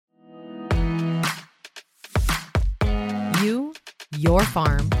your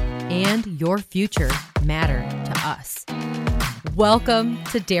farm, and your future matter to us. Welcome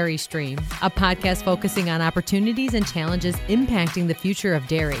to Dairy Stream, a podcast focusing on opportunities and challenges impacting the future of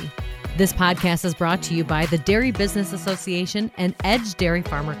dairy. This podcast is brought to you by the Dairy Business Association and Edge Dairy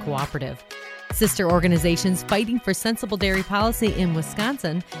Farmer Cooperative, sister organizations fighting for sensible dairy policy in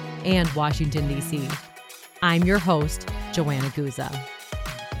Wisconsin and Washington, D.C. I'm your host, Joanna Guza.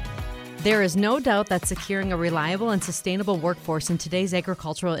 There is no doubt that securing a reliable and sustainable workforce in today's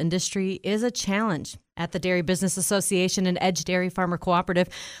agricultural industry is a challenge. At the Dairy Business Association and Edge Dairy Farmer Cooperative,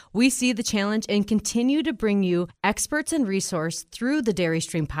 we see the challenge and continue to bring you experts and resource through the Dairy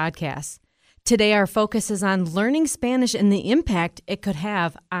Stream podcast. Today, our focus is on learning Spanish and the impact it could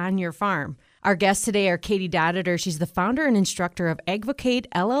have on your farm. Our guests today are Katie Doddeter. She's the founder and instructor of Advocate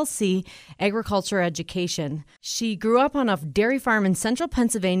LLC Agriculture Education. She grew up on a dairy farm in central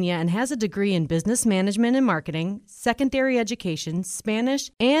Pennsylvania and has a degree in business management and marketing, secondary education, Spanish,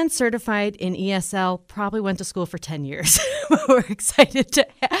 and certified in ESL. Probably went to school for 10 years. We're excited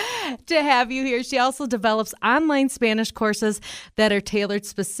to have you here. She also develops online Spanish courses that are tailored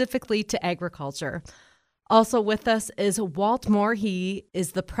specifically to agriculture. Also with us is Walt Moore. He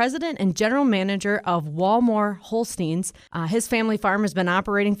is the president and general manager of Walmore Holsteins. His family farm has been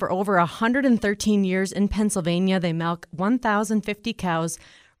operating for over 113 years in Pennsylvania. They milk 1,050 cows,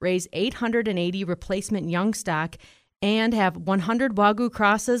 raise 880 replacement young stock, and have 100 Wagyu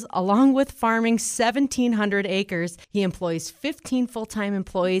crosses, along with farming 1,700 acres. He employs 15 full-time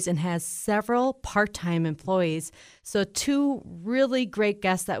employees and has several part-time employees. So two really great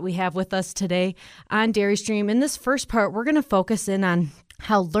guests that we have with us today on Dairy Stream. In this first part, we're going to focus in on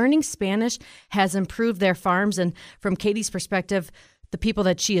how learning Spanish has improved their farms, and from Katie's perspective, the people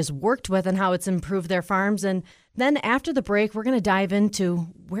that she has worked with and how it's improved their farms. And then after the break, we're going to dive into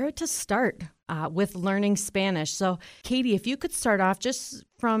where to start with learning Spanish. So, Katie, if you could start off just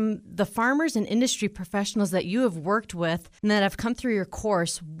from the farmers and industry professionals that you have worked with and that have come through your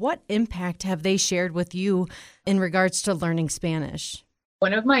course, what impact have they shared with you in regards to learning Spanish?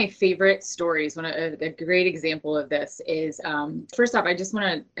 One of my favorite stories, a great example of this is, first off, I just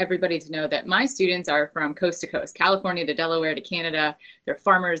want everybody to know that my students are from coast to coast, California to Delaware to Canada. They're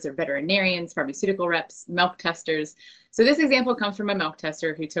farmers, they're veterinarians, pharmaceutical reps, milk testers. So this example comes from a milk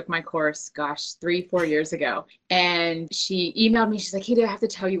tester who took my course, 3-4 years ago. And she emailed me, she's like, hey, I have to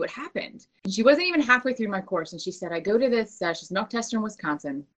tell you what happened. And she wasn't even halfway through my course. And she said, I go to this, she's a milk tester in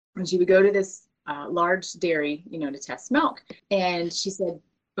Wisconsin. And she would go to this large dairy, to test milk. And she said,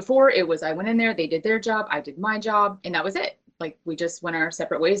 before it was, I went in there, they did their job, I did my job, and that was it. Like, we just went our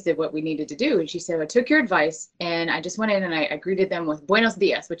separate ways, did what we needed to do. And she said, I took your advice and I just went in and I greeted them with buenos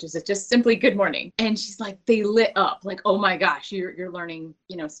dias, which is just simply good morning. And she's like, they lit up like, oh my gosh, you're learning,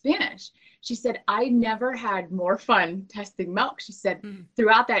 Spanish. She said, I never had more fun testing milk. She said,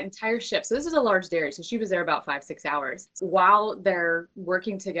 throughout that entire shift. So this is a large dairy. So she was there about 5-6 hours. So while they're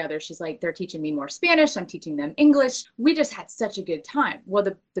working together, she's like, they're teaching me more Spanish. I'm teaching them English. We just had such a good time. Well,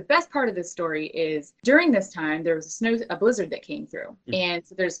 the best part of this story is during this time, there was a blizzard that came through. And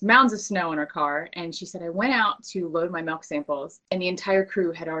so there's mounds of snow in her car. And she said, I went out to load my milk samples and the entire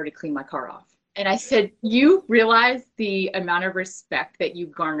crew had already cleaned my car off. And I said, you realize the amount of respect that you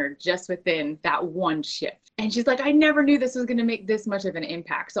garnered just within that one shift. And she's like, I never knew this was going to make this much of an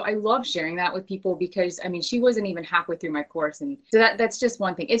impact. So I love sharing that with people because, she wasn't even halfway through my course. And so that's just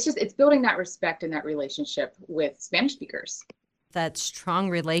one thing. It's building that respect and that relationship with Spanish speakers. That strong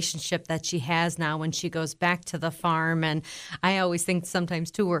relationship that she has now when she goes back to the farm. And I always think sometimes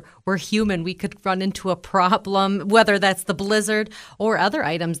too, we're human. We could run into a problem, whether that's the blizzard or other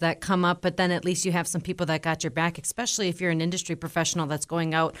items that come up, but then at least you have some people that got your back, especially if you're an industry professional that's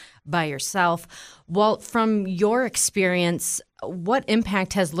going out by yourself. Walt, from your experience, what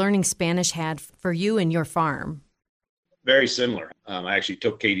impact has learning Spanish had for you and your farm? Very similar. I actually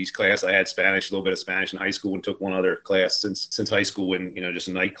took Katie's class. I had Spanish, a little bit of Spanish in high school, and took one other class since high school, and just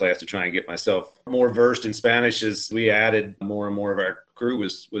a night class to try and get myself more versed in Spanish. As we added more and more of our crew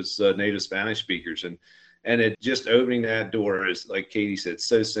was native Spanish speakers, and it just opening that door is, like Katie said,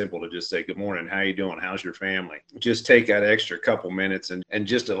 so simple to just say, good morning, how you doing? How's your family? Just take that extra couple minutes and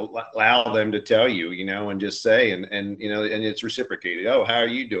just allow them to tell you, and just say, and it's reciprocated. Oh, how are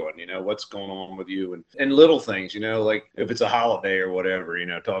you doing? What's going on with you? And little things, like if it's a holiday or whatever,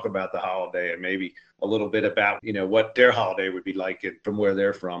 talk about the holiday and maybe a little bit about, what their holiday would be like from where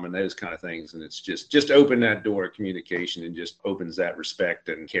they're from and those kind of things. And it's just open that door of communication and just opens that respect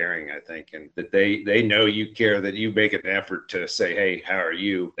and caring, I think, and that they know you care, that you make an effort to say, hey, how are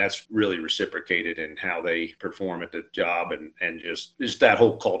you? That's really reciprocated in how they perform at the job and just that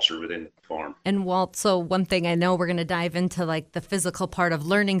whole culture within the farm. And Walt, so one thing, I know we're going to dive into like the physical part of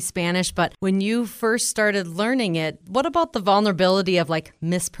learning Spanish, but when you first started learning it, what about the vulnerability of like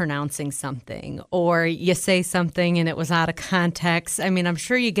mispronouncing something, or you say something and it was out of context? I mean, I'm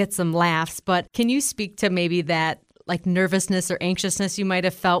sure you get some laughs, but can you speak to maybe that like nervousness or anxiousness you might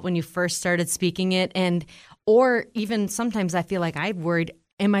have felt when you first started speaking it? Or even sometimes I feel like I'm worried,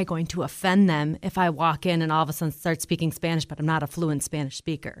 am I going to offend them if I walk in and all of a sudden start speaking Spanish, but I'm not a fluent Spanish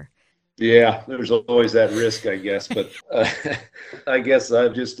speaker? Yeah, there's always that risk, I guess. But I guess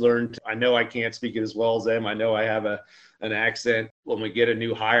I've just learned, I know I can't speak it as well as them. I know I have an accent. When we get a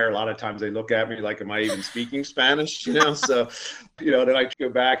new hire, a lot of times they look at me like, am I even speaking Spanish? So, then I go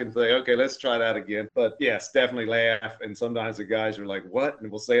back and say, okay, let's try that again. But yes, definitely laugh. And sometimes the guys are like, what?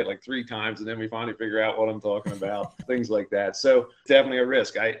 And we'll say it like 3 times. And then we finally figure out what I'm talking about, things like that. So definitely a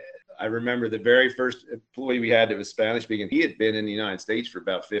risk. I remember the very first employee we had that was Spanish speaking. He had been in the United States for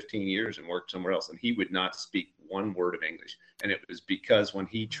about 15 years and worked somewhere else, and he would not speak one word of English. And it was because when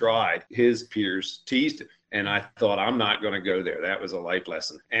he tried, his peers teased him. And I thought, I'm not going to go there. That was a life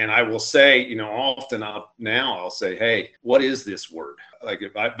lesson. And I will say, often I'll say, hey, what is this word? Like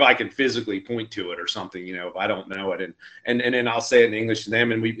if I can physically point to it or something, if I don't know it, and then I'll say it in English to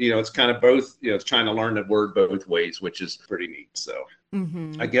them. And we, it's kind of both, it's trying to learn the word both ways, which is pretty neat. So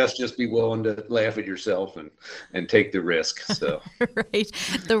I guess just be willing to laugh at yourself and take the risk. So right.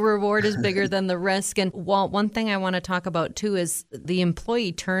 The reward is bigger than the risk. And Walt, one thing I want to talk about too is the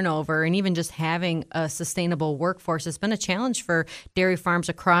employee turnover, and even just having a sustainable workforce has been a challenge for dairy farms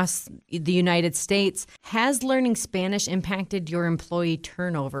across the United States. Has learning Spanish impacted your employee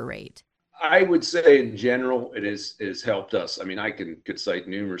turnover rate? I would say in general, it has helped us. I mean, I could cite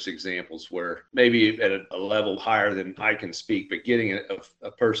numerous examples where maybe at a level higher than I can speak, but getting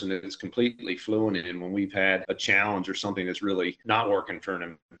a person that is completely fluent in when we've had a challenge or something that's really not working for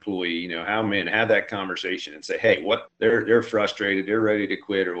an employee, have that conversation and say, hey, they're frustrated, they're ready to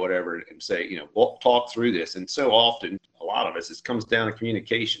quit or whatever, and say, we'll talk through this. And so often, a lot of us, it comes down to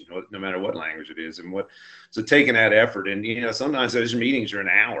communication, no matter what language it is. So taking that effort, and, sometimes those meetings are an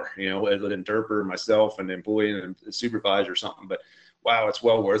hour, with an interpreter, myself, and the employee and the supervisor or something. But wow, it's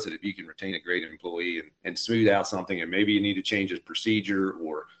well worth it if you can retain a great employee and smooth out something. And maybe you need to change a procedure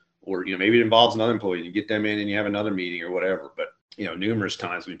or maybe it involves another employee. You get them in and you have another meeting or whatever. But, numerous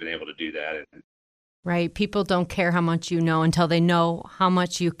times we've been able to do that. Right. People don't care how much you know until they know how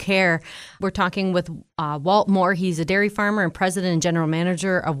much you care. We're talking with Walt Moore. He's a dairy farmer and president and general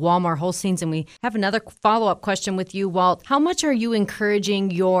manager of Walmart Holsteins. And we have another follow-up question with you, Walt. How much are you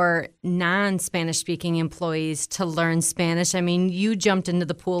encouraging your non-Spanish speaking employees to learn Spanish? I mean, you jumped into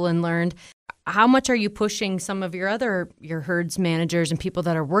the pool and learned. How much are you pushing some of your herds managers and people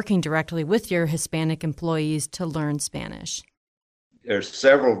that are working directly with your Hispanic employees to learn Spanish? There's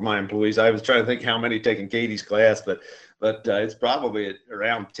several of my employees. I was trying to think how many taking Katie's class, but it's probably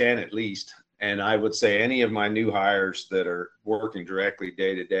around 10 at least. And I would say any of my new hires that are working directly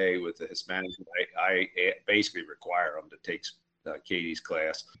day to day with the Hispanic, I basically require them to take Katie's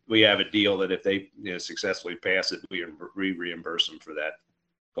class. We have a deal that if they successfully pass it, we reimburse them for that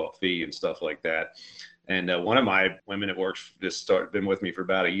fee and stuff like that. And one of my women that works been with me for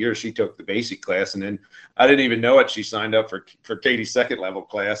about a year. She took the basic class, and then I didn't even know it. She signed up for Katie's second level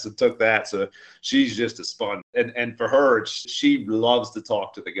class and took that. So she's just a sponge. And for her, she loves to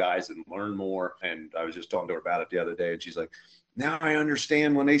talk to the guys and learn more. And I was just talking to her about it the other day, and she's like, now I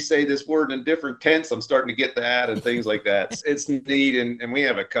understand when they say this word in different tense, I'm starting to get that and things like that. It's neat. And we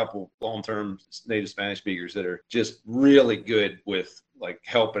have a couple long-term native Spanish speakers that are just really good with like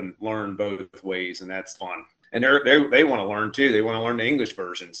helping learn both ways. And that's fun. And they want to learn too. They want to learn the English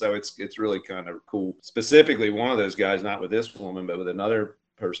version. So it's really kind of cool. Specifically, one of those guys, not with this woman, but with another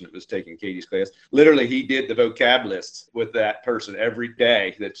person that was taking Katie's class, literally he did the vocab lists with that person every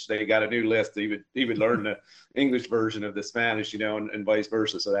day. That they got a new list. He would learn the English version of the Spanish, and vice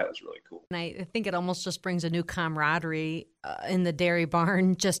versa. So that was really cool. And I think it almost just brings a new camaraderie in the dairy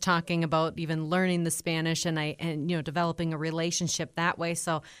barn, just talking about even learning the Spanish and developing a relationship that way.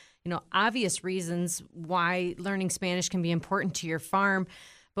 So, obvious reasons why learning Spanish can be important to your farm.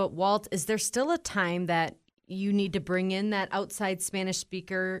 But Walt, is there still a time that you need to bring in that outside Spanish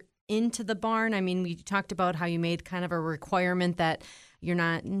speaker into the barn? I mean, we talked about how you made kind of a requirement that you're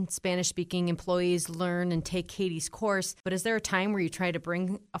not Spanish-speaking employees learn and take Katie's course, but is there a time where you try to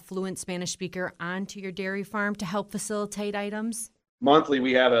bring a fluent Spanish speaker onto your dairy farm to help facilitate items? Monthly,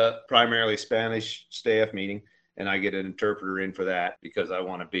 we have a primarily Spanish staff meeting, and I get an interpreter in for that because I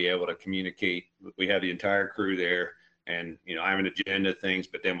want to be able to communicate. We have the entire crew there, and, I have an agenda of things,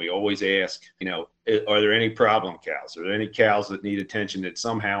 but then we always ask, are there any problem cows? Are there any cows that need attention that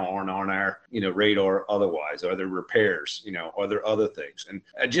somehow aren't on our, radar otherwise? Are there repairs? Are there other things? And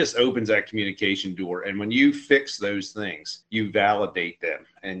it just opens that communication door. And when you fix those things, you validate them,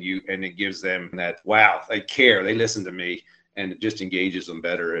 and it gives them that, wow, they care, they listen to me. And it just engages them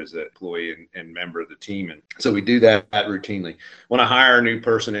better as an employee and member of the team. And so we do that routinely. When I hire a new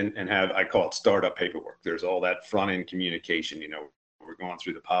person and have, I call it startup paperwork, there's all that front end communication, we're going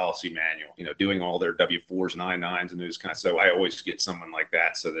through the policy manual, doing all their W-4s and I-9s and those kinds. So I always get someone like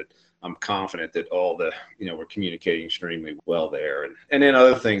that so that I'm confident that all the, we're communicating extremely well there. And then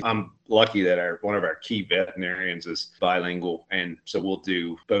other things, I'm lucky that one of our key veterinarians is bilingual. And so we'll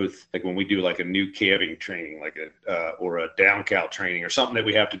do both, like when we do like a new calving training, or a down cow training or something that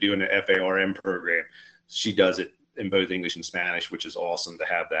we have to do in the FARM program. She does it in both English and Spanish, which is awesome to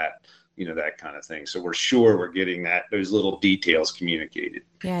have that, that kind of thing. So we're sure we're getting those little details communicated.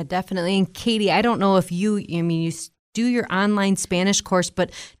 Yeah, definitely. And Katie, I don't know if you do your online Spanish course,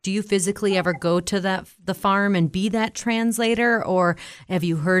 but do you physically ever go to the farm and be that translator? Or have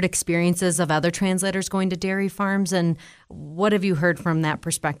you heard experiences of other translators going to dairy farms? And what have you heard from that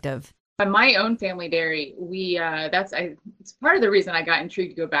perspective? On my own family dairy, it's part of the reason I got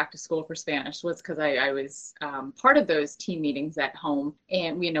intrigued to go back to school for Spanish was because I was part of those team meetings at home,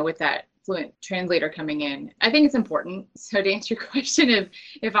 and with that fluent translator coming in, I think it's important. So to answer your question,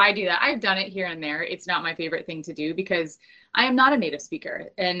 if I do that, I've done it here and there. It's not my favorite thing to do because I am not a native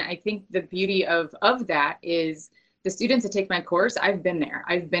speaker, and I think the beauty of that is the students that take my course, I've been there.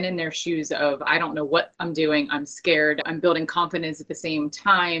 I've been in their shoes of, I don't know what I'm doing. I'm scared. I'm building confidence at the same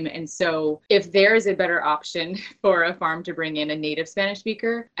time. And so if there is a better option for a farm to bring in a native Spanish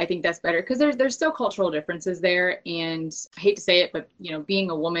speaker, I think that's better because there's still cultural differences there. And I hate to say it, but being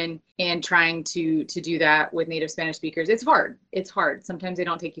a woman and trying to do that with native Spanish speakers, it's hard. It's hard. Sometimes they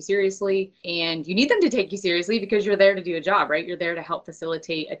don't take you seriously, and you need them to take you seriously because you're there to do a job, right? You're there to help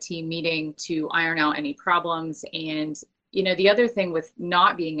facilitate a team meeting, to iron out any problems. And the other thing with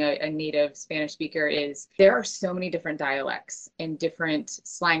not being a native Spanish speaker is there are so many different dialects and different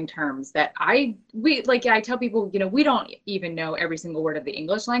slang terms that I tell people, we don't even know every single word of the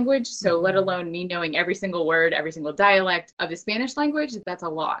English language. So let alone me knowing every single word, every single dialect of the Spanish language, that's a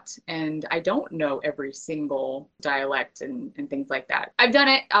lot. And I don't know every single dialect and things like that. I've done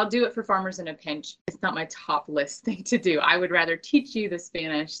it. I'll do it for farmers in a pinch. It's not my top list thing to do. I would rather teach you the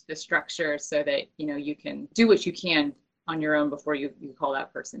Spanish, the structure, so that, you can do what you can on your own before you call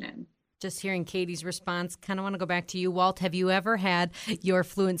that person in. Just hearing Katie's response, kind of want to go back to you, Walt. Have you ever had your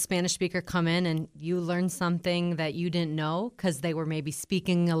fluent Spanish speaker come in and you learned something that you didn't know because they were maybe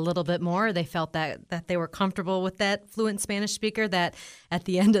speaking a little bit more? They felt that they were comfortable with that fluent Spanish speaker, that at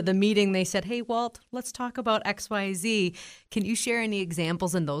the end of the meeting they said, hey, Walt, let's talk about XYZ. Can you share any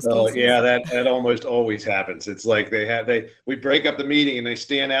examples in those cases? Oh, yeah, that almost always happens. It's like we break up the meeting and they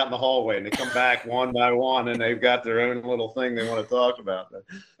stand out in the hallway and they come back one by one and they've got their own little thing they want to talk about.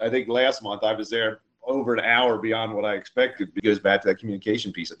 I think last month I was there over an hour beyond what I expected. It goes back to that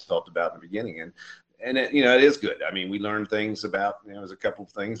communication piece I talked about in the beginning. And it is good. I mean, we learned things about, there's a couple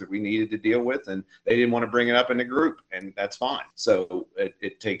of things that we needed to deal with, and they didn't want to bring it up in the group, and that's fine. So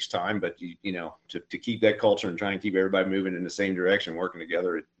it takes time, but to keep that culture and try and keep everybody moving in the same direction, working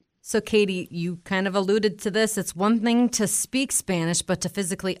together. So, Katie, you kind of alluded to this. It's one thing to speak Spanish, but to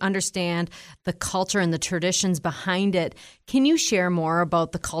physically understand the culture and the traditions behind it. Can you share more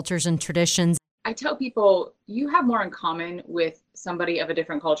about the cultures and traditions? I tell people you have more in common with somebody of a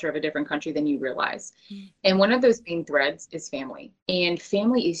different culture, of a different country than you realize. And one of those main threads is family. And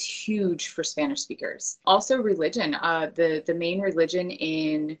family is huge for Spanish speakers. Also religion. The main religion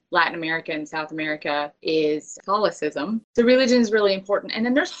in Latin America and South America is Catholicism. So religion is really important. And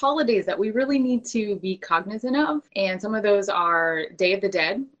then there's holidays that we really need to be cognizant of. And some of those are Day of the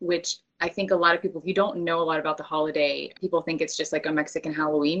Dead, which I think a lot of people, if you don't know a lot about the holiday, people think it's just like a Mexican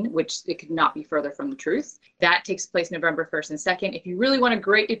Halloween, which it could not be further from the truth. That takes place November 1st and 2nd. If you really want a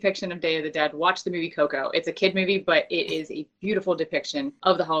great depiction of Day of the Dead, watch the movie Coco. It's a kid movie, but it is a beautiful depiction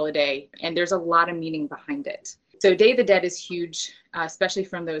of the holiday, and there's a lot of meaning behind it. So Day of the Dead is huge especially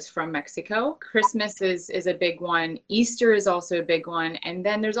from those from Mexico. Christmas is a big one. Easter is also a big one. And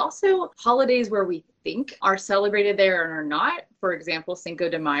then there's also holidays where we think are celebrated there and are not. For example, Cinco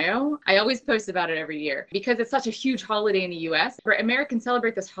de Mayo. I always post about it every year because it's such a huge holiday in the US. Where Americans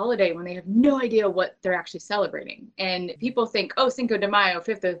celebrate this holiday when they have no idea what they're actually celebrating. And people think, oh, Cinco de Mayo,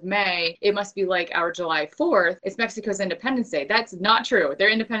 5th of May, it must be like our July 4th. It's Mexico's Independence Day. That's not true. Their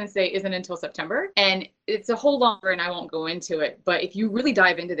Independence Day isn't until September. And it's a whole longer, and I won't go into it. But if you really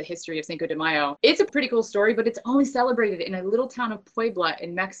dive into the history of Cinco de Mayo, it's a pretty cool story, but it's only celebrated in a little town of Puebla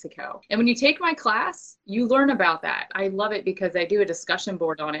in Mexico. And when you take my class, you learn about that. I love it because I do a discussion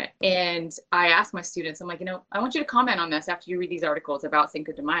board on it. And I ask my students, I'm like, I want you to comment on this after you read these articles about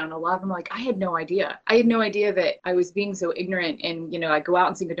Cinco de Mayo. And a lot of them are like, I had no idea. I had no idea that I was being so ignorant. And, I go out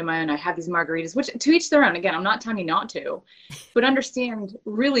on Cinco de Mayo and I have these margaritas, which to each their own. Again, I'm not telling you not to, but understand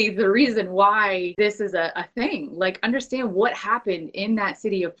really the reason why this is a thing. Like, understand what happened in that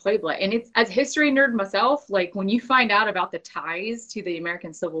city of Puebla. And it's, as history nerd myself, like when you find out about the ties to the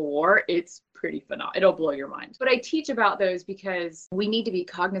American Civil War, it's pretty phenomenal. It'll blow your mind. But I teach about those because we need to be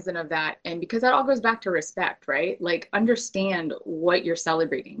cognizant of that. And because that all goes back to respect, right? Like, understand what you're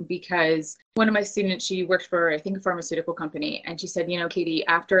celebrating. Because one of my students, she worked for, I think, a pharmaceutical company. And she said, Katie,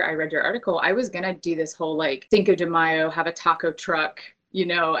 after I read your article, I was going to do this whole like Cinco de Mayo, have a taco truck,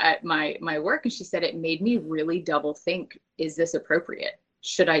 at my work. And she said, it made me really double think, is this appropriate?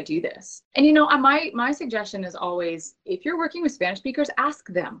 Should I do this? And my suggestion is always, if you're working with Spanish speakers, ask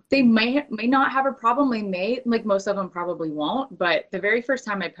them. They may not have a problem. They may, like most of them probably won't. But the very first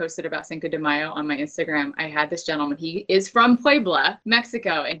time I posted about Cinco de Mayo on my Instagram, I had this gentleman. He is from Puebla,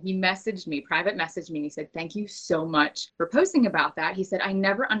 Mexico, and he private messaged me, and he said, thank you so much for posting about that. He said, I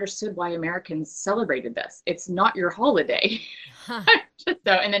never understood why Americans celebrated this. It's not your holiday. Huh.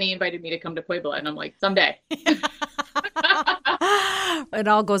 And then he invited me to come to Puebla, and I'm like, someday. It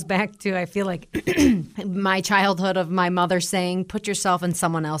all goes back to, I feel like, my childhood of my mother saying, put yourself in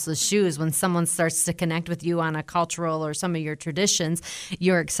someone else's shoes. When someone starts to connect with you on a cultural or some of your traditions,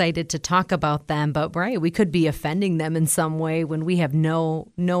 you're excited to talk about them. But right, we could be offending them in some way when we have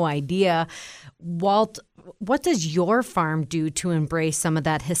no idea. Walt, what does your farm do to embrace some of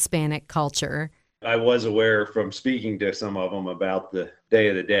that Hispanic culture? I was aware from speaking to some of them about the Day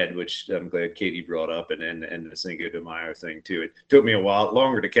of the Dead, which I'm glad Katie brought up, and the Cinco de Mayo thing too. It took me a while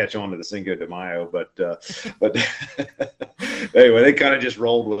longer to catch on to the Cinco de Mayo, but anyway, they kind of just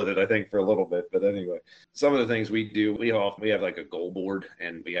rolled with it, I think, for a little bit. But anyway, some of the things we do, we have like a goal board,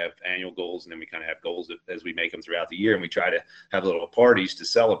 and we have annual goals, and then we kind of have goals as we make them throughout the year, and we try to have little parties to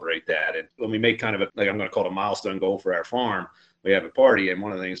celebrate that. And when we make kind of I'm going to call it a milestone goal for our farm, we have a party, and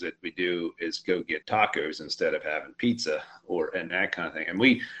one of the things that we do is go get tacos instead of having pizza and that kind of thing. And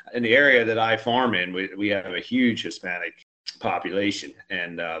we, in the area that I farm in, we have a huge Hispanic population,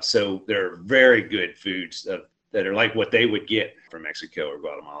 and so there are very good foods that are like what they would get from Mexico or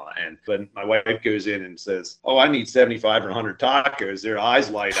Guatemala. And but my wife goes in and says, "Oh, I need 75 or 100 tacos." Their eyes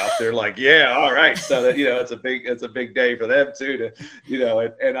light up. They're like, "Yeah, all right." So that it's a big day for them too.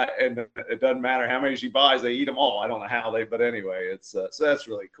 And it doesn't matter how many she buys, they eat them all. I don't know how but anyway, it's so that's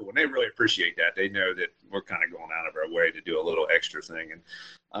really cool, and they really appreciate that. They know that we're kind of going out of our way to do a little extra thing. And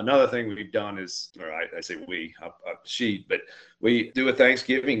another thing we've done is, or I say she, but we do a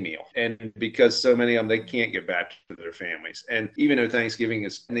Thanksgiving meal. And because so many of them, they can't get back to their families. And even though Thanksgiving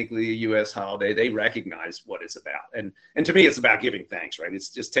is technically a U.S. holiday, they recognize what it's about. And to me, it's about giving thanks, right? It's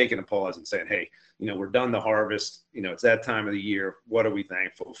just taking a pause and saying, hey, we're done the harvest. It's that time of the year. What are we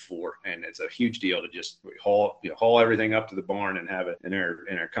thankful for? And it's a huge deal to just haul everything up to the barn and have it in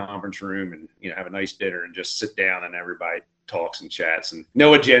our conference room, and, have a nice dinner and just sit down, and everybody talks and chats, and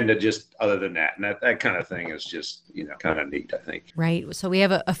no agenda, just other than that. And that kind of thing is just, kind of neat, I think. Right. So we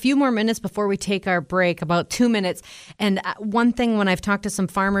have a few more minutes before we take our break, about 2 minutes. And one thing, when I've talked to some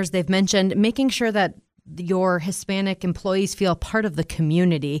farmers, they've mentioned making sure that your Hispanic employees feel part of the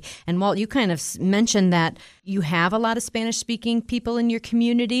community. And Walt, you kind of mentioned that you have a lot of Spanish-speaking people in your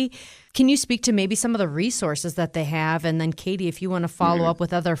community. Can you speak to maybe some of the resources that they have? And then, Katie, if you want to follow up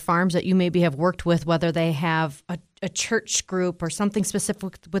with other farms that you maybe have worked with, whether they have a church group or something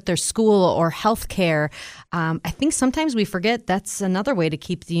specific with their school or healthcare. I think sometimes we forget that's another way to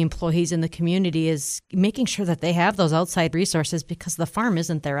keep the employees in the community, is making sure that they have those outside resources, because the farm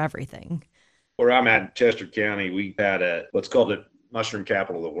isn't their everything. Where I'm at, Chester County, we've had what's called the mushroom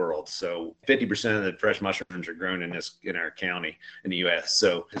capital of the world. So 50% of the fresh mushrooms are grown in our county in the U.S.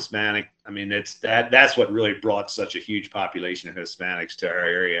 So Hispanic, that's what really brought such a huge population of Hispanics to our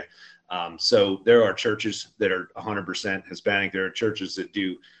area. So there are churches that are 100% Hispanic. There are churches that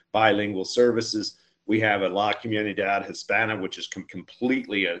do bilingual services. We have a La Comunidad Hispana, which is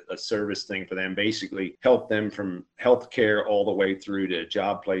completely a service thing for them, basically help them from healthcare all the way through to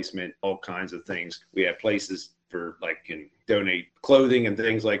job placement, all kinds of things. We have places for like can donate clothing and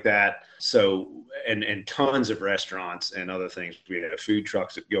things like that. So, and tons of restaurants and other things. We have food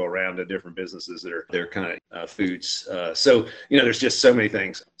trucks that go around to different businesses that are their kind of foods. So, there's just so many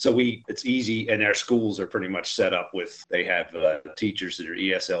things. So it's easy, and our schools are pretty much set up with, they have teachers that are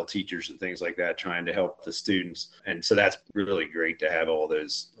ESL teachers and things like that, trying to help the students. And so that's really great to have all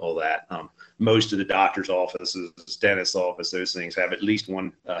that. Most of the doctor's offices, dentist's office, those things have at least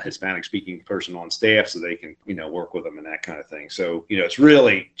one Hispanic speaking person on staff, so they can, work with them and that kind of thing. So, it's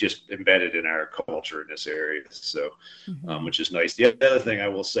really just embedded in our culture in this area. So, which is nice. The other thing I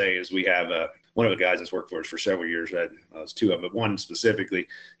will say is we have one of the guys that's worked for us for several years. There's two of them, but one specifically,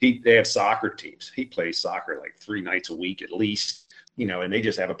 they have soccer teams. He plays soccer like 3 nights a week at least, and they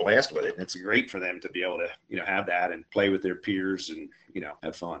just have a blast with it. And it's great for them to be able to, have that and play with their peers and,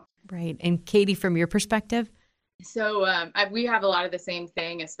 have fun. Right. And Katie, from your perspective? So we have a lot of the same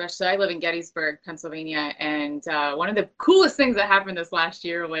thing, especially I live in Gettysburg, Pennsylvania. And one of the coolest things that happened this last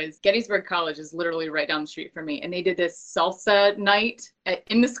year was Gettysburg College is literally right down the street from me. And they did this salsa night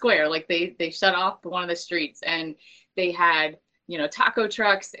in the square. Like they shut off one of the streets and they had, taco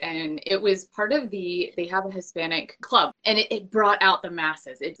trucks, and it was part of they have a Hispanic club, and it brought out the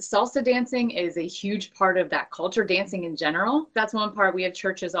masses. Salsa dancing is a huge part of that culture, dancing in general. That's one part. We have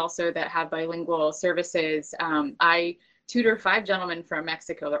churches also that have bilingual services. I tutor 5 gentlemen from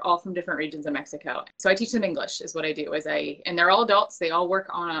Mexico. They're all from different regions of Mexico. So I teach them English is what I do. And they're all adults. They all work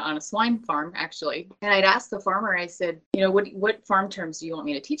on a swine farm, actually. And I'd asked the farmer, I said, what farm terms do you want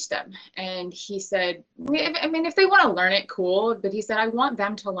me to teach them? And he said, if they want to learn it, cool. But he said, I want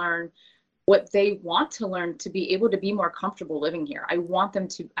them to learn what they want to learn to be able to be more comfortable living here. I want them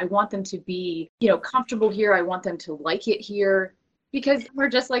to be, comfortable here. I want them to like it here. Because we're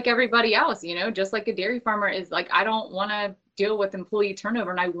just like everybody else, just like a dairy farmer is like, I don't want to deal with employee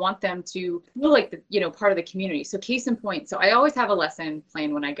turnover, and I want them to feel like part of the community. So case in point, so I always have a lesson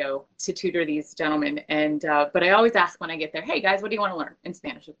plan when I go to tutor these gentlemen, and but I always ask when I get there, hey guys, what do you want to learn? In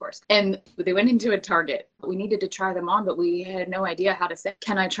Spanish, of course. And they went into a Target. We needed to try them on, but we had no idea how to say,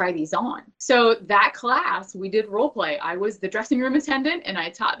 can I try these on? So that class, we did role play. I was the dressing room attendant, and I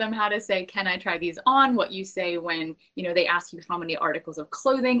taught them how to say, can I try these on? What you say when they ask you how many articles of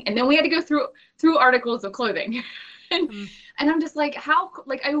clothing, and then we had to go through articles of clothing. And I'm just like,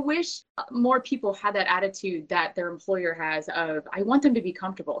 I wish more people had that attitude that their employer has of, I want them to be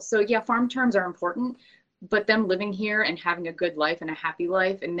comfortable. So yeah, farm terms are important, but them living here and having a good life and a happy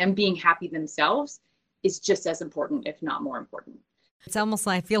life and them being happy themselves is just as important, if not more important. It's almost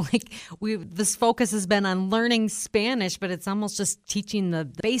like I feel like this focus has been on learning Spanish, but it's almost just teaching the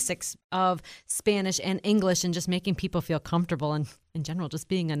basics of Spanish and English and just making people feel comfortable and in general, just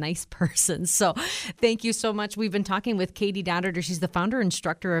being a nice person. So thank you so much. We've been talking with Katie Dodderter. She's the founder and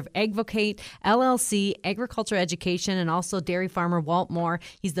instructor of AgVocate LLC, Agriculture Education, and also dairy farmer Walt Moore.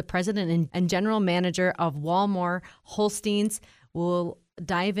 He's the president and general manager of Walmore Holsteins. We'll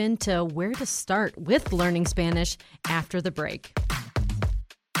dive into where to start with learning Spanish after the break.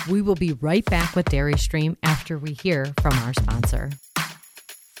 We will be right back with Dairy Stream after we hear from our sponsor.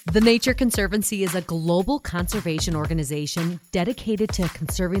 The Nature Conservancy is a global conservation organization dedicated to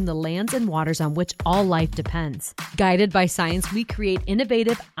conserving the lands and waters on which all life depends. Guided by science, we create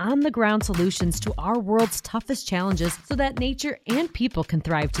innovative, on-the-ground solutions to our world's toughest challenges so that nature and people can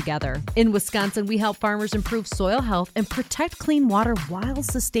thrive together. In Wisconsin, we help farmers improve soil health and protect clean water while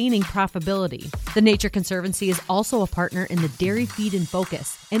sustaining profitability. The Nature Conservancy is also a partner in the Dairy Feed in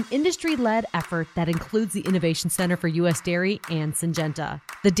Focus, an industry-led effort that includes the Innovation Center for U.S. Dairy and Syngenta.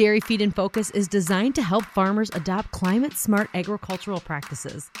 The Dairy Feed in Focus is designed to help farmers adopt climate-smart agricultural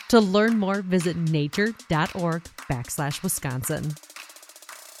practices. To learn more, visit nature.org/Wisconsin.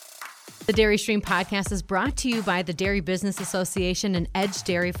 The Dairy Stream podcast is brought to you by the Dairy Business Association and Edge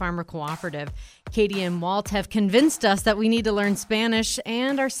Dairy Farmer Cooperative. Katie and Walt have convinced us that we need to learn Spanish,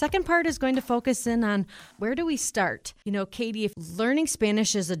 and our second part is going to focus in on where do we start? Katie, if learning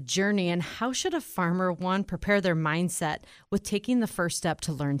Spanish is a journey, and how should a farmer, prepare their mindset with taking the first step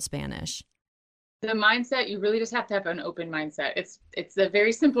to learn Spanish? The mindset, you really just have to have an open mindset. It's a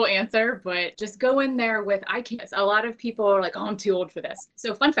very simple answer, but just go in there with, I can't. A lot of people are like, oh, I'm too old for this.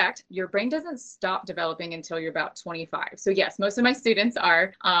 So fun fact, your brain doesn't stop developing until you're about 25. So yes, most of my students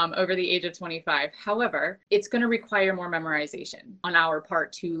are over the age of 25. However, it's going to require more memorization on our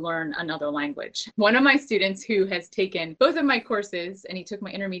part to learn another language. One of my students who has taken both of my courses, and he took my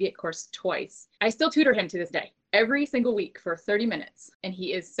intermediate course twice, I still tutor him to this day. every single week for 30 minutes. And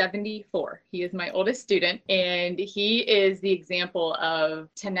he is 74. He is my oldest student. And he is the example of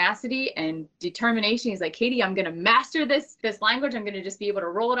tenacity and determination. He's like, Katie, I'm going to master this language. I'm going to just be able to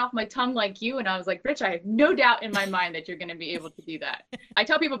roll it off my tongue like you. And I was like, Rich, I have no doubt in my mind that you're going to be able to do that. I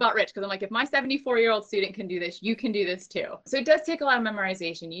tell people about Rich because I'm like, if my 74-year-old student can do this, you can do this too. So it does take a lot of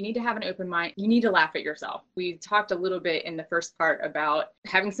memorization. You need to have an open mind. You need to laugh at yourself. We talked a little bit in the first part about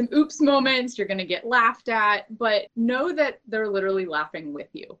having some oops moments. You're going to get laughed at, but know that they're literally laughing with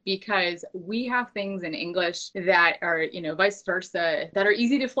you, because we have things in English that are, vice versa, that are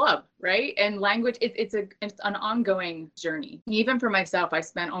easy to flub, right? And language, it's an ongoing journey. Even for myself, I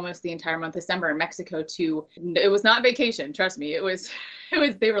spent almost the entire month of December in Mexico it was not vacation, trust me.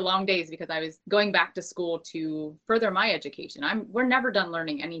 They were long days because I was going back to school to further my education. We're never done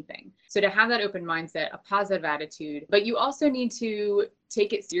learning anything. So to have that open mindset, a positive attitude, but you also need to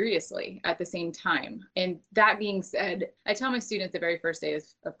take it seriously at the same time. And that being said, I tell my students the very first day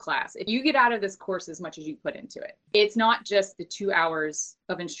of class, if you get out of this course as much as you put into it, it's not just the 2 hours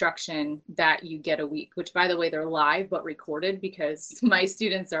of instruction that you get a week, which by the way, they're live but recorded because my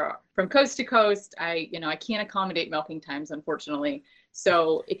students are from coast to coast. I can't accommodate milking times, unfortunately.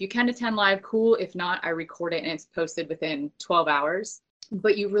 So if you can attend live, cool. If not, I record it and it's posted within 12 hours.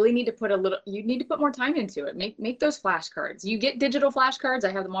 But you really need to put more time into it. Make those flashcards. You get digital flashcards.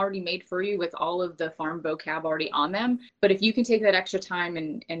 I have them already made for you with all of the farm vocab already on them. But if you can take that extra time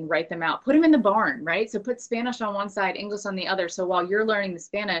and write them out, put them in the barn, right? So put Spanish on one side, English on the other. So while you're learning the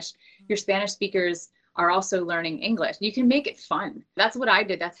Spanish, your Spanish speakers are also learning English. You can make it fun. That's what I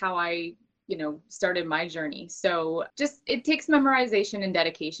did. That's how I started my journey. So it takes memorization and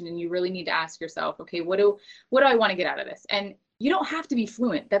dedication, and you really need to ask yourself, okay, what do I want to get out of this? And you don't have to be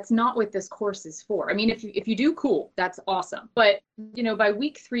fluent. That's not what this course is for. I mean, if you do, cool, that's awesome. But, by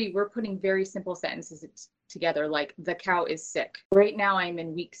week 3, we're putting very simple sentences together, like the cow is sick. Right now I'm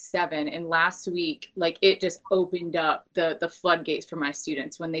in week 7, and last week, it just opened up the floodgates for my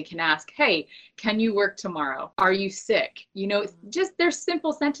students when they can ask, hey, can you work tomorrow? Are you sick? Just they're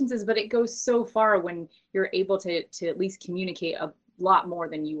simple sentences, but it goes so far when you're able to at least communicate a lot more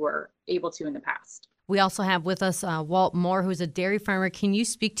than you were able to in the past. We also have with us Walt Moore, who's a dairy farmer. Can you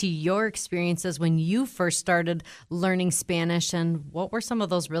speak to your experiences when you first started learning Spanish, and what were some of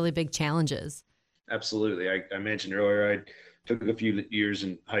those really big challenges? Absolutely. I mentioned earlier, I took a few years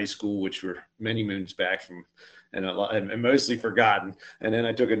in high school, which were many moons back from, and mostly forgotten. And then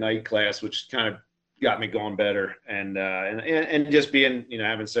I took a night class, which kind of got me going better. And just being,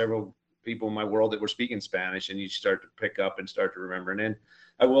 having several people in my world that were speaking Spanish, and you start to pick up and start to remember. And then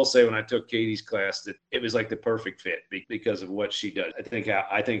I will say, when I took Katie's class, that it was like the perfect fit because of what she does. I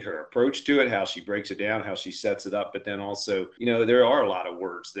think her approach to it, how she breaks it down, how she sets it up, but then also, there are a lot of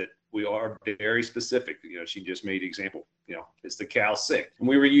words that we are very specific. She just made example, is the cow sick? And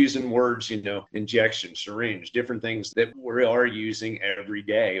we were using words, injection, syringe, different things that we are using every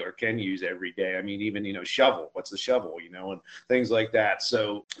day or can use every day. I mean, even, shovel, what's the shovel, and things like that.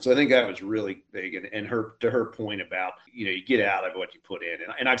 So I think that was really big. And to her point about, you get out of what you put in.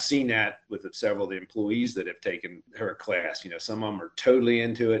 And I've seen that with several of the employees that have taken her class. Some of them are totally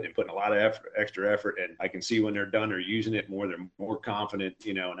into it and putting a lot of extra effort. And I can see when they're done, they're using it more, they're more confident,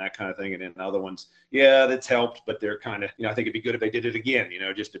 and that kind of thing. And then other ones, yeah, that's helped, but they're kind of, I think it'd be good if they did it again,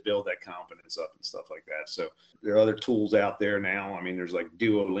 just to build that confidence up and stuff like that. So there are other tools out there now. I mean, there's like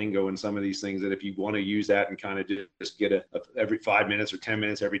Duolingo and some of these things that if you want to use that and kind of just get every 5 minutes or 10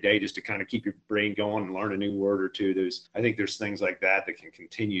 minutes every day, just to kind of keep your brain going and learn a new word or two. I think there's things like that can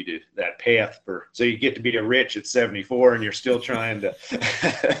continue to that path so you get to be a Rich at 74 and you're still trying to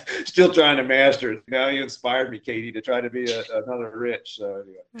master it. Now you inspired me, Katie, to try to be another Rich. So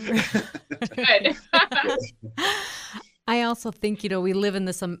yeah. Good. I also think, we live in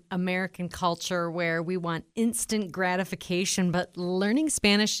this American culture where we want instant gratification, but learning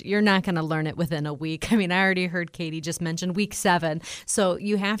Spanish, you're not going to learn it within a week. I mean, I already heard Katie just mention week 7. So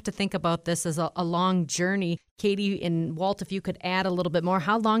you have to think about this as a long journey. Katie and Walt, if you could add a little bit more,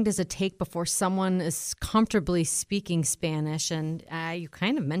 how long does it take before someone is comfortably speaking Spanish? And you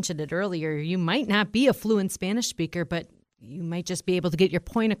kind of mentioned it earlier. You might not be a fluent Spanish speaker, but you might just be able to get your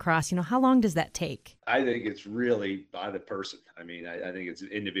point across. How long does that take? I think it's really by the person. I mean, I think it's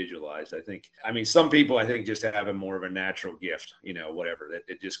individualized. Some people, I think, just have more of a natural gift, whatever, that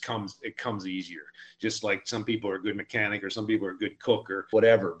it comes easier. Just like some people are a good mechanic or some people are a good cook or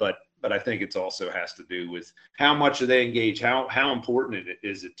whatever. But I think it also has to do with how much do they engage, how important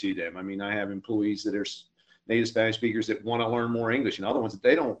is it to them. I mean, I have employees that are native Spanish speakers that want to learn more English, and other ones that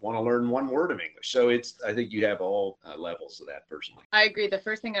they don't want to learn one word of English. So I think you have all levels of that personally. I agree. The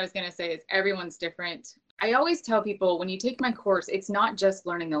first thing I was going to say is everyone's different. I always tell people when you take my course, it's not just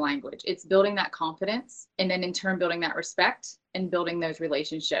learning the language, it's building that confidence and then in turn building that respect and building those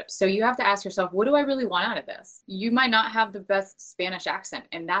relationships. So you have to ask yourself, what do I really want out of this? You might not have the best Spanish accent,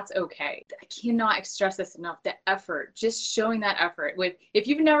 and that's okay. I cannot stress this enough, the effort, just showing that effort. If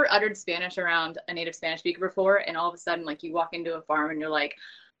you've never uttered Spanish around a native Spanish speaker before, and all of a sudden like you walk into a farm and you're like,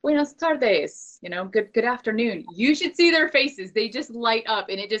 buenas tardes, good afternoon. You should see their faces. They just light up,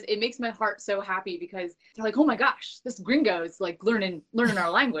 and it makes my heart so happy because they're like, oh my gosh, this gringo is like learning our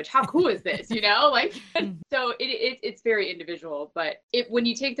language. How cool is this? So it's very individual, but when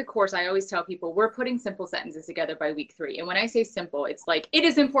you take the course, I always tell people we're putting simple sentences together by week 3. And when I say simple, it's like, it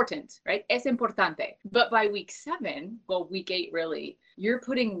is important, right? Es importante. But by week 7, well, week 8, really, you're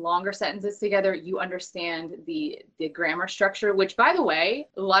putting longer sentences together. You understand the grammar structure, which, by the way,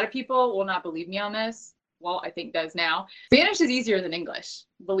 a lot of people will not believe me on this. Well, I think does now. Spanish is easier than English,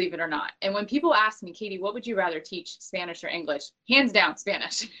 believe it or not. And when people ask me, Katie, what would you rather teach, Spanish or English? Hands down,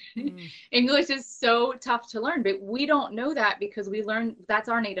 Spanish. English is so tough to learn, but we don't know that because that's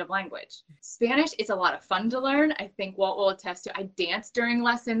our native language. Spanish, it's a lot of fun to learn. I think Walt will attest to. I dance during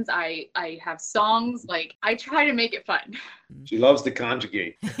lessons. I have songs. Like, I try to make it fun. She loves to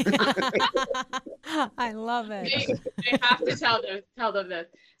conjugate. I love it. I have to tell them this.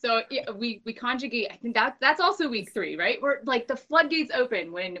 So yeah, we conjugate. I think that's also week 3, right? We're like the floodgates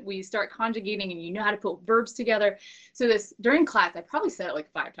open when we start conjugating and you know how to put verbs together. So during class, I probably said it like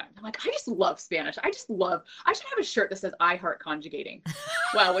 5 times. I'm like, I just love Spanish. I should have a shirt that says I heart conjugating.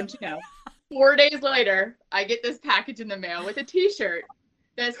 Well, wouldn't you know? 4 days later, I get this package in the mail with a t-shirt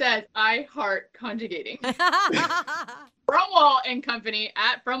that says I heart conjugating. From Walt and Company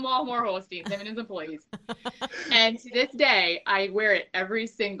from Walt Moore Holstein, him and his employees. And to this day, I wear it every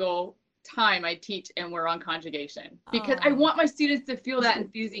single time I teach and we're on conjugation because I want my students to feel that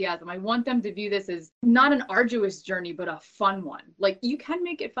enthusiasm. I want them to view this as not an arduous journey, but a fun one. Like, you can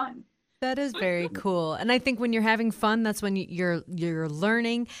make it fun. That is very cool. And I think when you're having fun, that's when you're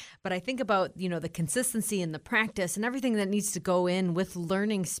learning. But I think about, the consistency and the practice and everything that needs to go in with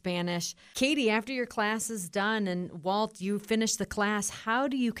learning Spanish. Katie, after your class is done and Walt, you finish the class, how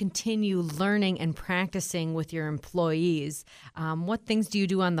do you continue learning and practicing with your employees? What things do you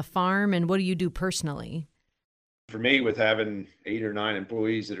do on the farm and what do you do personally? For me, with having 8 or 9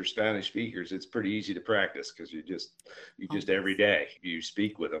 employees that are Spanish speakers, it's pretty easy to practice because you just every day you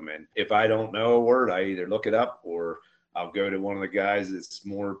speak with them. And if I don't know a word, I either look it up or I'll go to one of the guys that's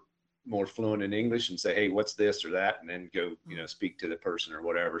more fluent in English and say, hey, what's this or that? And then go, speak to the person or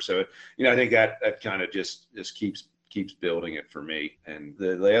whatever. So, I think that kind of just keeps building it for me. And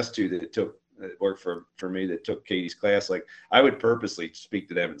the last 2 that worked for me that took Katie's class, like I would purposely speak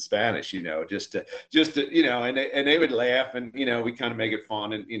to them in Spanish, just to and they would laugh and we kind of make it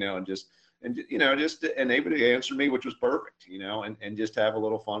fun and and they would answer me, which was perfect, and just have a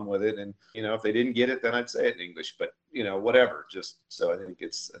little fun with it. And if they didn't get it, then I'd say it in English, but whatever. Just so I think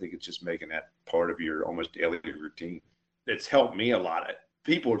it's just making that part of your almost daily routine. It's helped me a lot.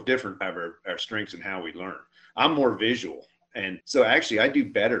 People are different, have our strengths in how we learn. I'm more visual. And so actually I do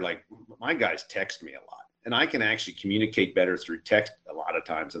better. Like, my guys text me a lot, and I can actually communicate better through text a lot of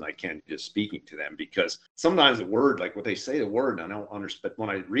times than I can just speaking to them, because sometimes the word, like what they say, the word, I don't understand. But when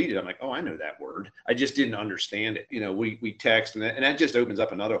I read it, I'm like, oh, I know that word. I just didn't understand it. We text and that just opens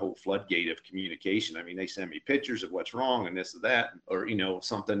up another whole floodgate of communication. I mean, they send me pictures of what's wrong and this and that, or,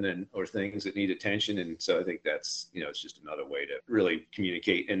 something or things that need attention. And so I think that's, it's just another way to really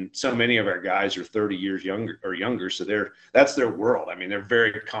communicate. And so many of our guys are 30 years younger. So that's their world. I mean, they're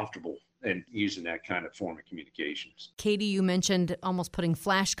very comfortable and using that kind of form of communications. Katie, you mentioned almost putting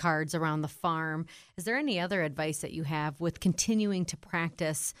flashcards around the farm. Is there any other advice that you have with continuing to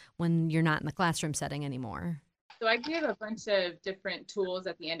practice when you're not in the classroom setting anymore? So I give a bunch of different tools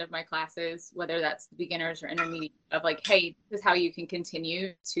at the end of my classes, whether that's beginners or intermediate, of like, hey, this is how you can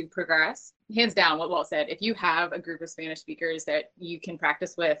continue to progress. Hands down, what Walt said, if you have a group of Spanish speakers that you can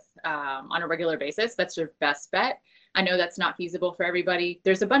practice with on a regular basis, that's your best bet. I know that's not feasible for everybody.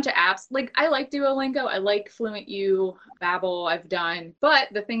 There's a bunch of apps. Like, I like Duolingo. I like Fluent U, Babbel, I've done. But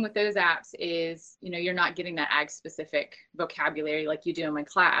the thing with those apps is, you're not getting that ag-specific vocabulary like you do in my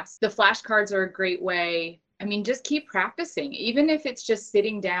class. The flashcards are a great way. I mean, just keep practicing, even if it's just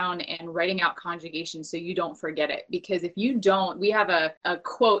sitting down and writing out conjugation so you don't forget it. Because if you don't, we have a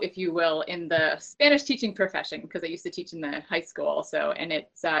quote, if you will, in the Spanish teaching profession, because I used to teach in the high school also. And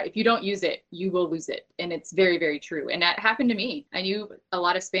it's, if you don't use it, you will lose it. And it's very, very true. And that happened to me. I knew a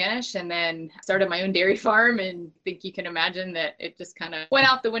lot of Spanish and then started my own dairy farm, and I think you can imagine that it just kind of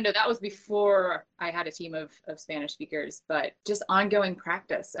went out the window. That was before I had a team of Spanish speakers, but just ongoing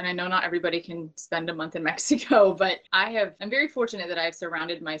practice. And I know not everybody can spend a month in Mexico, but I'm very fortunate that I've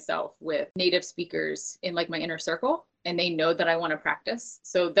surrounded myself with native speakers in like my inner circle, and they know that I want to practice.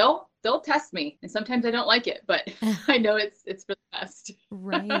 So they'll test me, and sometimes I don't like it, but I know it's for the best.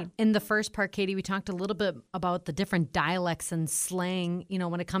 Right. In the first part, Katie, we talked a little bit about the different dialects and slang,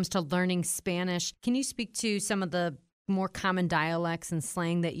 when it comes to learning Spanish. Can you speak to some of the more common dialects and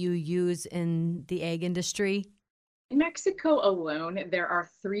slang that you use in the ag industry? In Mexico alone, there are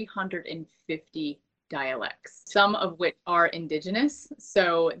 350 dialects, some of which are indigenous.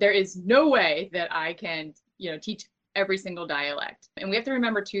 So there is no way that I can, teach every single dialect. And we have to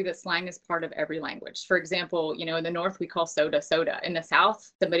remember too that slang is part of every language. For example, in the North, we call soda soda. In the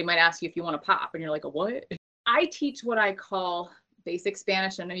South, somebody might ask you if you want to pop, and you're like, a what? I teach what I call basic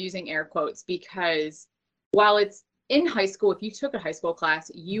Spanish, and I'm using air quotes because while it's in high school, if you took a high school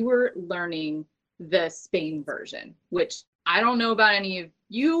class, you were learning the Spain version, which I don't know about any of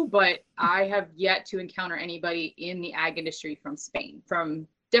you, but I have yet to encounter anybody in the ag industry from Spain. From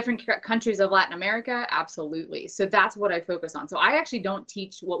different countries of Latin America, absolutely. So that's what I focus on. So I actually don't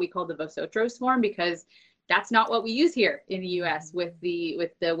teach what we call the Vosotros form, because that's not what we use here in the US with the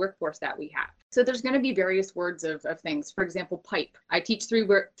workforce that we have. So there's going to be various words of things. For example, pipe. I teach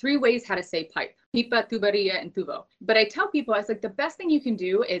three ways how to say pipe: pipa, tuberia, and tubo. But I tell people, it's like the best thing you can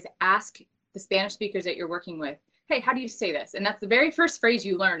do is ask the Spanish speakers that you're working with, hey, how do you say this? And that's the very first phrase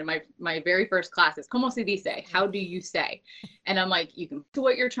you learn in my very first class is, ¿Cómo se dice? How do you say? And I'm like, you can do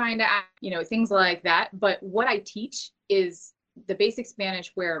what you're trying to ask, things like that. But what I teach is the basic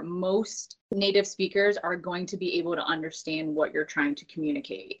Spanish where most native speakers are going to be able to understand what you're trying to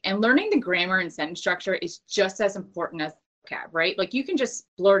communicate. And learning the grammar and sentence structure is just as important as vocab, right? Like you can just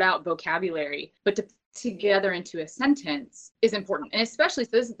blurt out vocabulary, but to together into a sentence is important. And especially,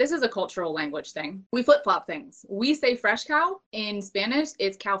 so this is a cultural language thing. We flip-flop things. We say fresh cow. In Spanish,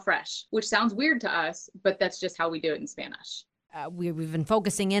 it's cow fresh, which sounds weird to us, but that's just how we do it in Spanish. We've been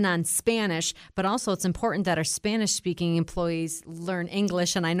focusing in on Spanish, but also it's important that our Spanish-speaking employees learn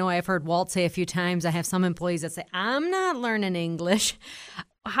English. And I know I've heard Walt say a few times, I have some employees that say, I'm not learning English.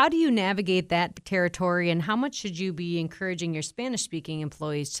 How do you navigate that territory, and how much should you be encouraging your Spanish-speaking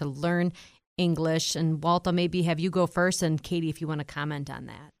employees to learn English? And Walt, I'll maybe have you go first, and Katie, if you want to comment on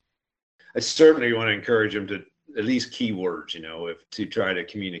that. I certainly want to encourage them to at least keywords, to try to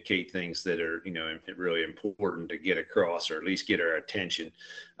communicate things that are, really important to get across, or at least get our attention.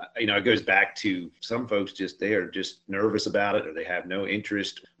 It goes back to some folks they are just nervous about it, or they have no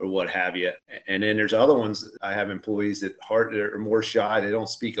interest or what have you. And then there's other ones. I have employees that are more shy. They don't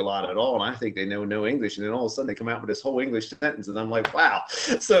speak a lot at all. And I think they know no English. And then all of a sudden they come out with this whole English sentence. And I'm like, wow.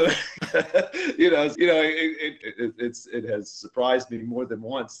 So, it has surprised me more than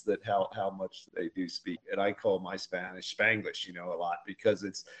once that how much they do speak. And I call my Spanish Spanglish, a lot, because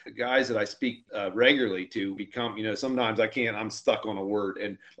it's the guys that I speak regularly to become, sometimes I'm stuck on a word,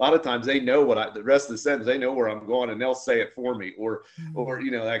 and a lot of times they know the rest of the sentence, they know where I'm going, and they'll say it for me, or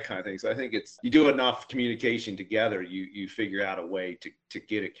that kind of thing. So I think you do enough communication together, you figure out a way to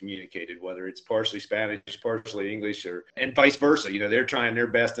get it communicated, whether it's partially Spanish, partially English, and vice versa. They're trying their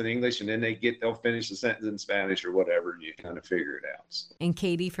best in English, and then they'll finish the sentence in Spanish or whatever, and you kind of figure it out. And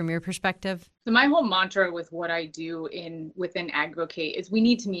Katie, from your perspective? So my whole mantra with what I do within Advocate is we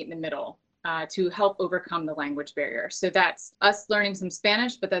need to meet in the middle to help overcome the language barrier. So that's us learning some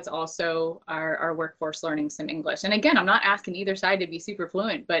Spanish, but that's also our workforce learning some English. And again, I'm not asking either side to be super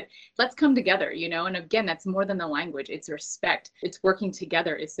fluent, but let's come together, and again, that's more than the language. It's respect. It's working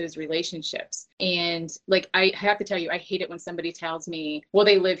together. It's those relationships. And like, I have to tell you, I hate it when somebody tells me, well,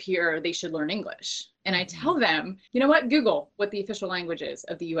 they live here, they should learn English. And I tell them, you know what, Google what the official language is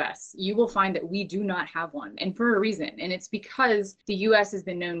of the US. You will find that we do not have one, and for a reason. And it's because the US has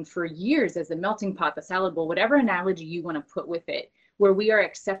been known for years as the melting pot, the salad bowl, whatever analogy you want to put with it, where we are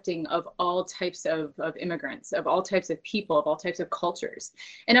accepting of all types of immigrants, of all types of people, of all types of cultures.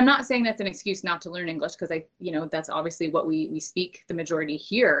 And I'm not saying that's an excuse not to learn English, because that's obviously what we speak the majority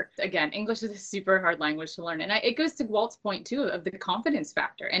here. Again, English is a super hard language to learn. And it goes to Walt's point too, of the confidence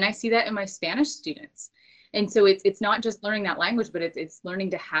factor. And I see that in my Spanish students. And so it's not just learning that language, but it's learning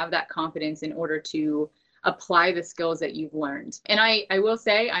to have that confidence in order to apply the skills that you've learned. And I will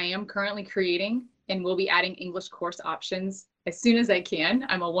say I am currently creating and we'll be adding English course options as soon as I can.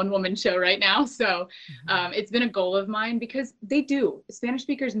 I'm a one-woman show right now. So it's been a goal of mine because Spanish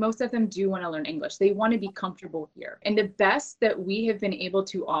speakers, most of them do want to learn English. They want to be comfortable here. And the best that we have been able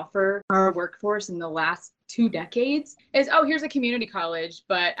to offer our workforce in the last 2 decades is, here's a community college,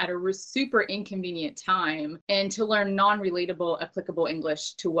 but at a super inconvenient time, and to learn non-relatable, applicable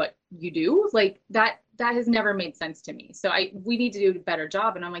English to what you do, like that has never made sense to me. So we need to do a better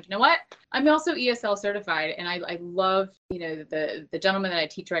job. And I'm like, you know what? I'm also ESL certified, and I love, the gentleman that I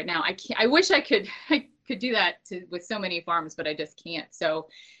teach right now. I wish I could do that with so many farms, but I just can't. So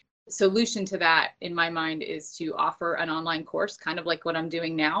solution to that in my mind is to offer an online course, kind of like what I'm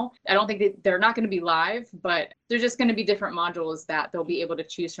doing now. I don't think they're not going to be live, but they're just going to be different modules that they'll be able to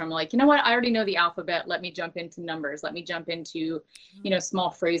choose from. Like, you know what, I already know the alphabet. Let me jump into numbers. Let me jump into,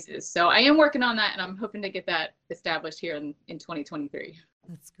 small phrases. So I am working on that, and I'm hoping to get that established here in 2023.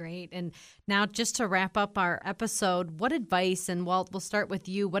 That's great. And now just to wrap up our episode, what advice, and Walt, we'll start with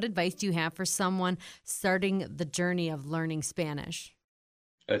you. What advice do you have for someone starting the journey of learning Spanish?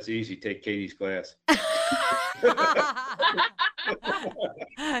 That's easy. Take Katie's class.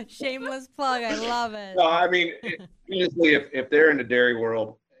 Shameless plug. I love it. No, I mean, honestly, if they're in the dairy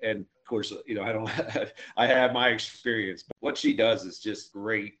world, and of course, I have my experience, but what she does is just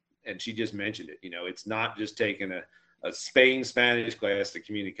great. And she just mentioned it. It's not just taking a Spanish class to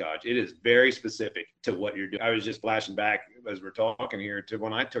community college. It is very specific to what you're doing. I was just flashing back as we're talking here to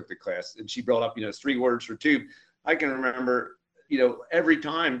when I took the class, and she brought up, 3 words for tube. I can remember, every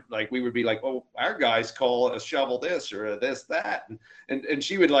time, like, we would be like, oh, our guys call a shovel this or this, that. And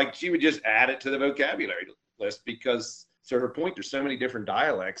she would just add it to the vocabulary list, because to her point, there's so many different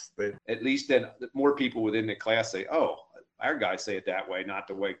dialects that at least then more people within the class say, oh, our guys say it that way, not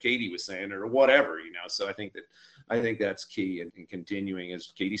the way Katie was saying it, or whatever, So I think that's key, and continuing,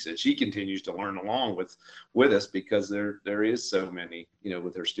 as Katie said, she continues to learn along with us, because there is so many,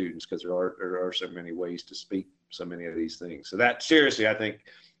 with her students, because there are so many ways to speak so many of these things. So that, seriously, I think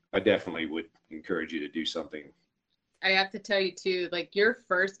I definitely would encourage you to do something. I have to tell you too, like, your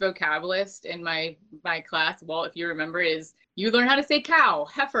first vocabulist in my class, Walt, if you remember, is you learn how to say cow,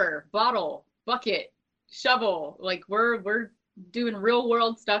 heifer, bottle, bucket, shovel. Like, we're doing real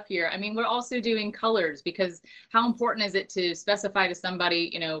world stuff here. I mean, we're also doing colors, because how important is it to specify to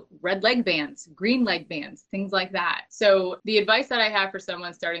somebody, red leg bands, green leg bands, things like that. So the advice that I have for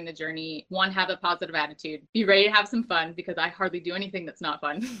someone starting the journey, 1, have a positive attitude, be ready to have some fun, because I hardly do anything that's not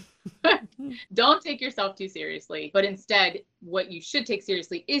fun. Don't take yourself too seriously, but instead what you should take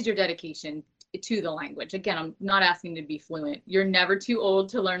seriously is your dedication to the language. Again, I'm not asking to be fluent. You're never too old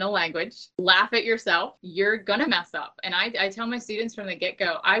to learn a language. Laugh at yourself. You're gonna mess up. And I tell my students from the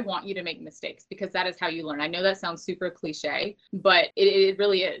get-go, I want you to make mistakes, because that is how you learn. I know that sounds super cliche, but it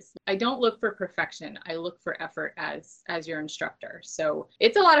really is. I don't look for perfection. I look for effort as your instructor. So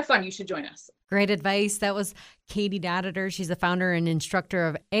it's a lot of fun. You should join us. Great advice. That was Katie Dodeter. She's the founder and instructor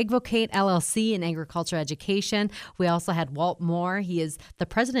of AgVocate LLC in agriculture education. We also had Walt Moore. He is the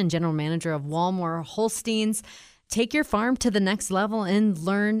president and general manager of Walmore Holsteins. Take your farm to the next level and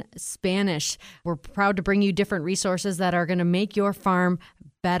learn Spanish. We're proud to bring you different resources that are going to make your farm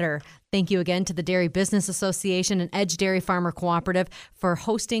better. Thank you again to the Dairy Business Association and Edge Dairy Farmer Cooperative for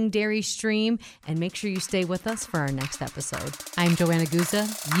hosting Dairy Stream. And make sure you stay with us for our next episode. I'm Joanna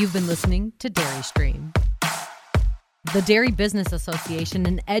Guzza. You've been listening to Dairy Stream. The Dairy Business Association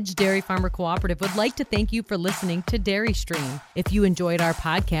and Edge Dairy Farmer Cooperative would like to thank you for listening to Dairy Stream. If you enjoyed our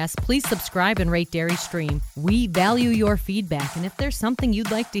podcast, please subscribe and rate Dairy Stream. We value your feedback, and if there's something you'd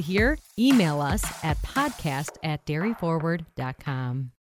like to hear, email us at podcast@dairyforward.com.